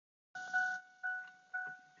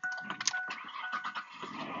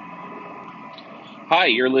Hi,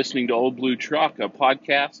 you're listening to Old Blue Truck, a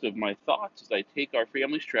podcast of my thoughts as I take our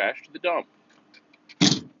family's trash to the dump.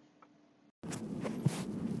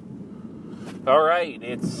 All right,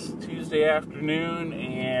 it's Tuesday afternoon,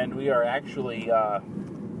 and we are actually on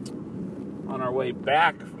our way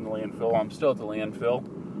back from the landfill. I'm still at the landfill,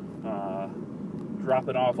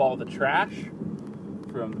 dropping off all the trash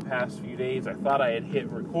from the past few days. I thought I had hit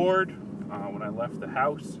record when I left the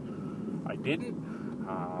house. I didn't.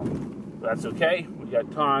 That's okay. We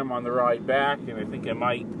got time on the ride back, and I think I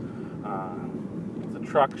might let the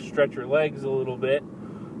truck stretch her legs a little bit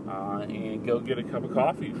and go get a cup of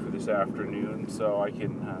coffee for this afternoon so I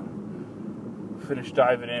can finish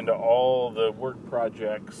diving into all the work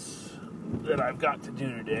projects that I've got to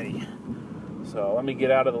do today. So let me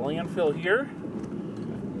get out of the landfill here,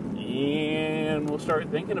 and we'll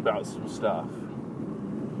start thinking about some stuff.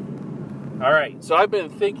 All right, so I've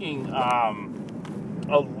been thinking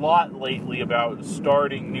a lot lately about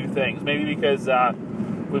starting new things. Maybe because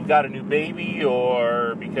we've got a new baby,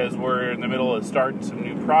 or because we're in the middle of starting some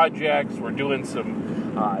new projects. We're doing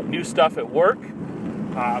some new stuff at work.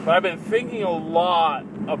 But I've been thinking a lot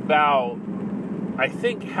about, I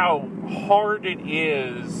think, how hard it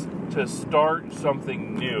is to start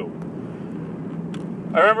something new.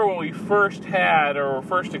 I remember when we first had, or were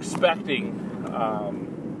first expecting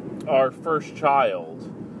our first child.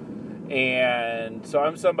 And so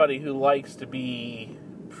I'm somebody who likes to be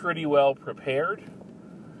pretty well prepared.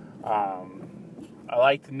 I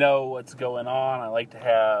like to know what's going on. I like to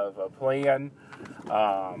have a plan.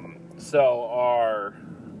 So our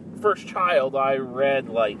first child, I read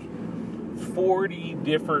like 40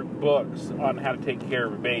 different books on how to take care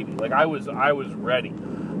of a baby. Like I was ready.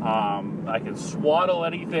 I could swaddle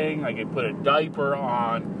anything. I could put a diaper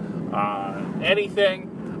on anything.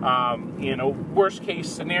 Worst case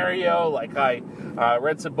scenario, like I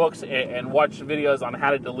read some books and watched some videos on how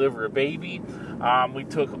to deliver a baby. We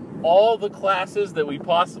took all the classes that we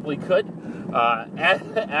possibly could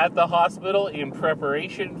at the hospital in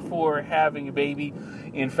preparation for having a baby.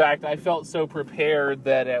 In fact, I felt so prepared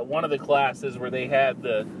that at one of the classes where they had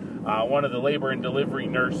one of the labor and delivery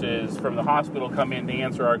nurses from the hospital come in to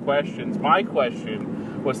answer our questions, my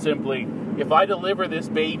question was simply, if I deliver this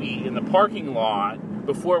baby in the parking lot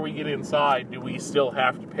before we get inside, do we still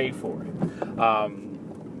have to pay for it?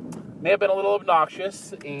 May have been a little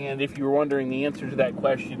obnoxious, and if you were wondering, the answer to that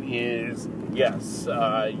question is yes.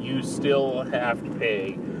 You still have to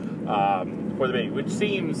pay for the baby, which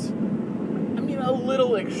seems, a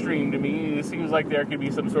little extreme to me. It seems like there could be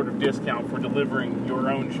some sort of discount for delivering your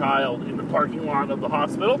own child in the parking lot of the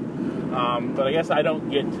hospital, but I guess I don't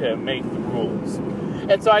get to make the rules.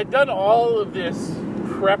 And so I'd done all of this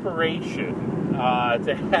preparation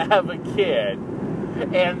to have a kid,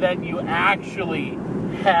 and then you actually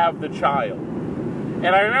have the child. And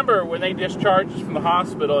I remember when they discharged us from the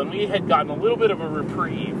hospital, and we had gotten a little bit of a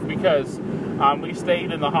reprieve because we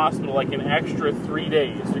stayed in the hospital like an extra 3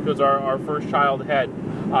 days because our first child had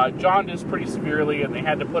jaundice pretty severely, and they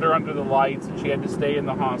had to put her under the lights, and she had to stay in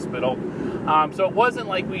the hospital. So it wasn't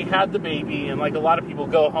like we had the baby and like a lot of people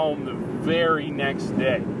go home the very next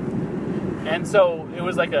day. And so it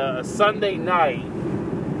was like a Sunday night,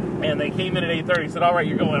 and they came in at 8:30 and said, all right,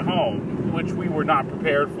 you're going home, which we were not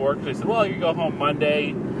prepared for, because they said, well, you go home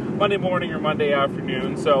Monday morning or Monday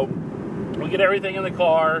afternoon. So we get everything in the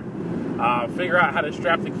car, figure out how to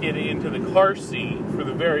strap the kid into the car seat for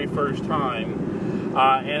the very first time.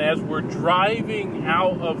 And as we're driving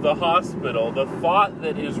out of the hospital, the thought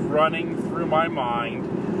that is running through my mind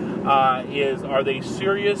is, are they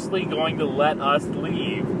seriously going to let us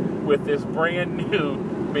leave with this brand new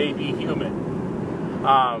baby human?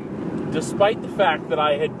 Despite the fact that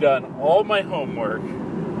I had done all my homework,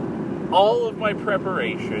 all of my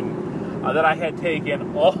preparation, that I had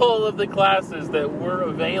taken all of the classes that were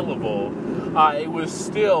available, it was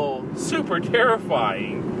still super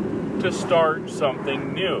terrifying to start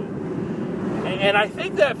something new. And I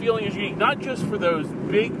think that feeling is unique, not just for those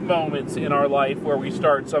big moments in our life where we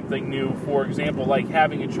start something new, for example, like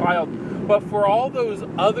having a child, but for all those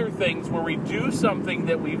other things where we do something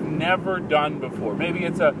that we've never done before. Maybe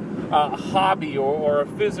it's a hobby or a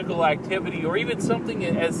physical activity, or even something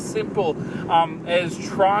as simple as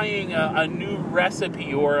trying a new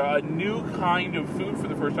recipe or a new kind of food for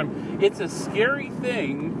the first time. It's a scary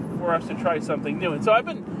thing for us to try something new. And so I've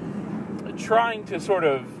been trying to sort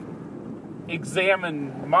of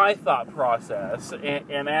examine my thought process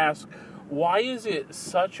and ask, why is it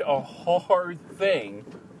such a hard thing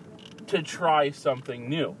to try something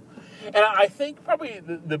new? And I think probably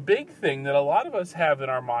the big thing that a lot of us have in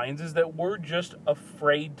our minds is that we're just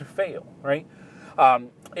afraid to fail, right?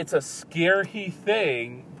 It's a scary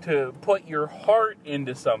thing to put your heart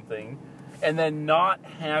into something and then not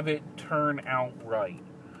have it turn out right.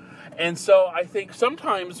 And so I think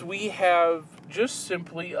sometimes we have just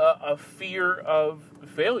simply a fear of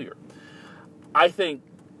failure. I think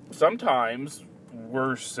sometimes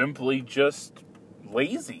we're simply just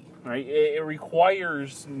lazy, right? It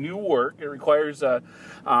requires new work. It requires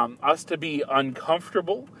us to be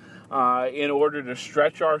uncomfortable in order to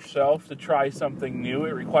stretch ourselves to try something new.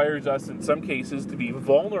 It requires us, in some cases, to be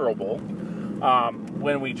vulnerable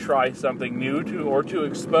when we try something new, to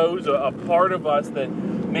expose a part of us that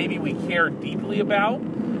maybe we care deeply about,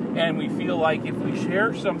 and we feel like if we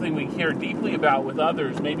share something we care deeply about with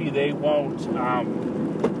others, maybe they won't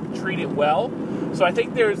treat it well. So I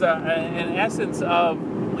think there's an essence of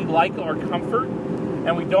we like our comfort,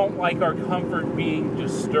 and we don't like our comfort being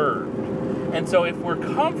disturbed. And so if we're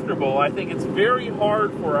comfortable, I think it's very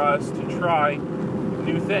hard for us to try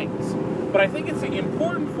new things. But I think it's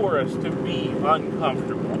important for us to be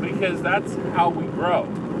uncomfortable, because that's how we grow.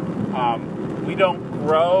 We don't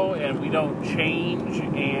grow and we don't change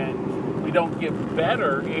and we don't get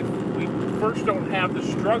better if we first don't have the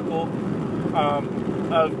struggle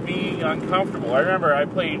of being uncomfortable. I remember I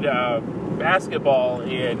played basketball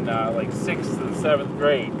in like 6th and 7th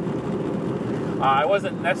grade. I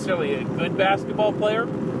wasn't necessarily a good basketball player,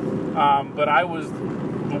 but I was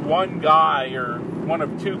the one guy or one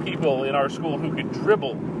of two people in our school who could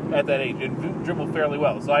dribble at that age and dribble fairly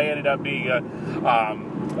well. So I ended up being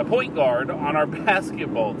a point guard on our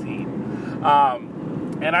basketball team.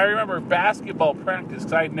 And I remember basketball practice,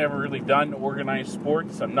 because I had never really done organized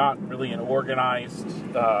sports. I'm not really an organized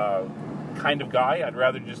kind of guy. I'd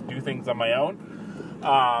rather just do things on my own.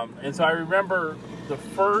 And so I remember the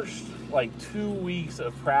first 2 weeks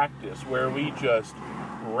of practice where we just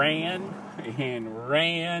ran and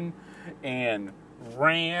ran and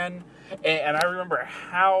ran. And I remember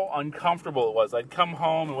how uncomfortable it was. I'd come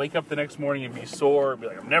home and wake up the next morning and be sore and be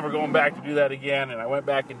like, I'm never going back to do that again. And I went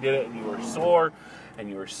back and did it, and you were sore and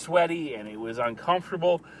you were sweaty and it was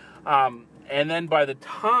uncomfortable. And then by the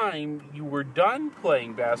time you were done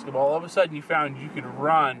playing basketball, all of a sudden you found you could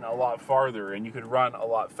run a lot farther and you could run a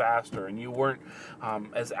lot faster, and you weren't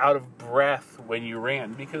as out of breath when you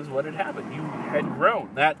ran, because what had happened? You had grown.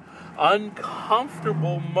 That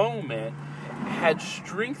uncomfortable moment had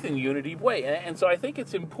strengthened you in a deep way. And so I think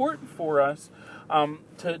it's important for us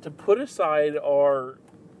to put aside our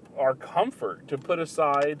comfort, to put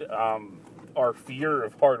aside our fear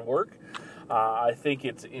of hard work. I think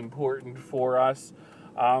it's important for us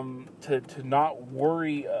to not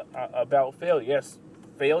worry about failure. Yes,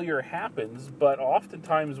 failure happens, but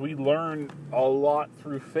oftentimes we learn a lot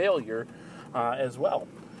through failure as well.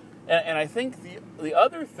 And I think the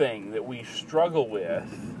other thing that we struggle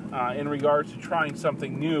with in regards to trying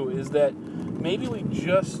something new is that maybe we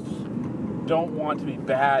just don't want to be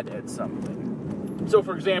bad at something. So,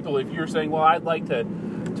 for example, if you're saying, well, I'd like to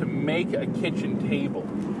make a kitchen table,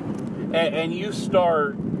 and you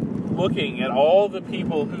start looking at all the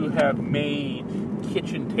people who have made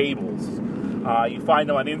kitchen tables. You find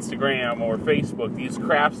them on Instagram or Facebook, these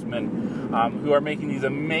craftsmen who are making these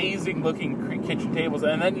amazing looking kitchen tables.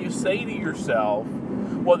 And then you say to yourself,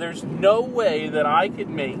 well, there's no way that I could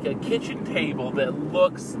make a kitchen table that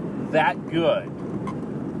looks that good.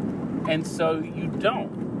 And so you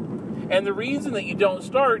don't. And the reason that you don't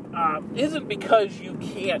start isn't because you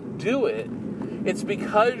can't do it. It's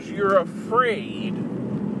because you're afraid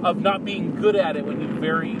of not being good at it when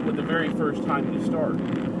the very first time you start.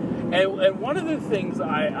 And one of the things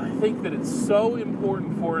I think that it's so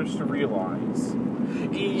important for us to realize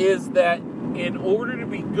is that in order to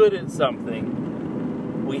be good at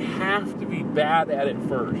something, we have to be bad at it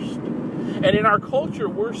first. And in our culture,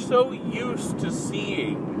 we're so used to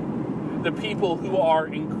seeing the people who are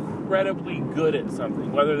incredibly good at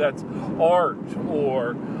something, whether that's art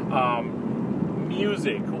or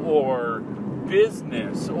music or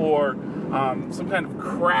business or some kind of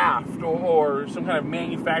craft or some kind of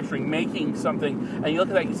manufacturing, making something, and you look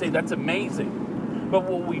at that and you say, that's amazing. But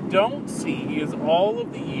what we don't see is all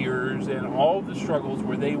of the years and all of the struggles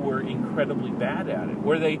where they were incredibly bad at it,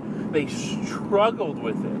 where they struggled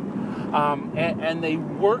with it, and they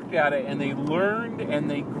worked at it, and they learned and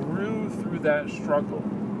they grew through that struggle.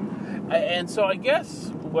 And so I guess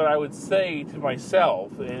what I would say to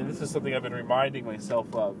myself, and this is something I've been reminding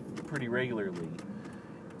myself of pretty regularly,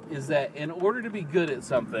 is that in order to be good at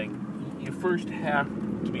something, you first have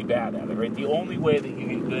to be bad at it, right? The only way that you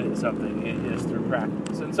get good at something is through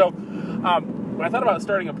practice. And so when I thought about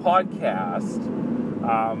starting a podcast,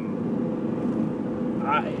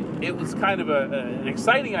 it was kind of an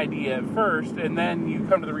exciting idea at first, and then you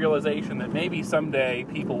come to the realization that maybe someday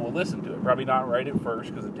people will listen to it. Probably not right at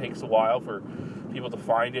first, because it takes a while for people to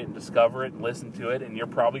find it and discover it and listen to it, and you're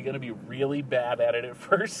probably going to be really bad at it at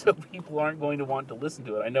first, so people aren't going to want to listen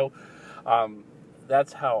to it. I know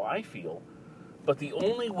that's how I feel, but the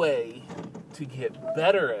only way to get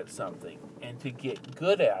better at something and to get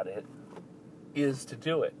good at it is to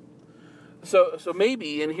do it. So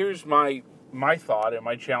maybe, and here's my thought and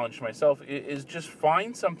my challenge to myself, is just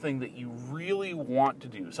find something that you really want to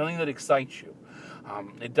do, something that excites you.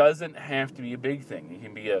 It doesn't have to be a big thing. It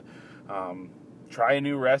can be try a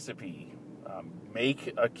new recipe,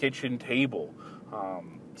 make a kitchen table,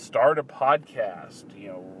 start a podcast,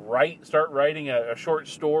 start writing a short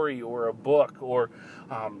story or a book, or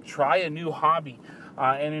try a new hobby.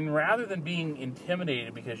 And rather than being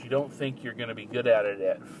intimidated because you don't think you're going to be good at it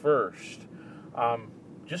at first,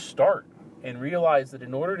 just start and realize that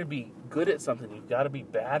in order to be good at something, you've got to be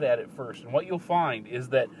bad at it first. And what you'll find is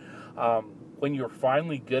that when you're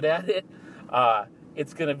finally good at it,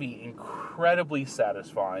 it's going to be incredibly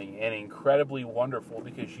satisfying and incredibly wonderful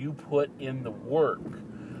because you put in the work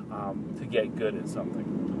to get good at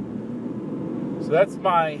something. So that's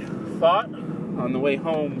my thought on the way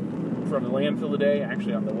home from the landfill today.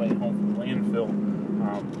 Actually, on the way home from the landfill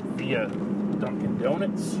via Dunkin'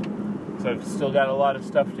 Donuts. So I've still got a lot of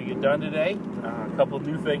stuff to get done today. A couple of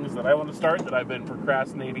new things that I want to start that I've been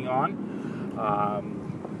procrastinating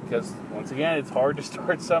on. Because, once again, it's hard to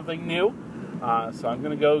start something new. So I'm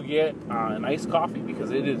going to go get an iced coffee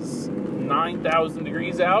because it is 9,000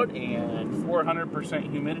 degrees out and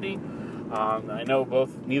 400% humidity. I know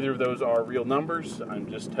neither of those are real numbers.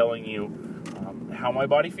 I'm just telling you how my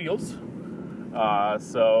body feels.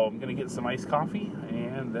 So I'm going to get some iced coffee,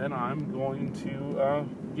 and then I'm going to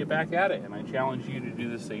get back at it. And I challenge you to do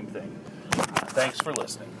the same thing. Thanks for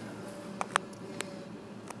listening.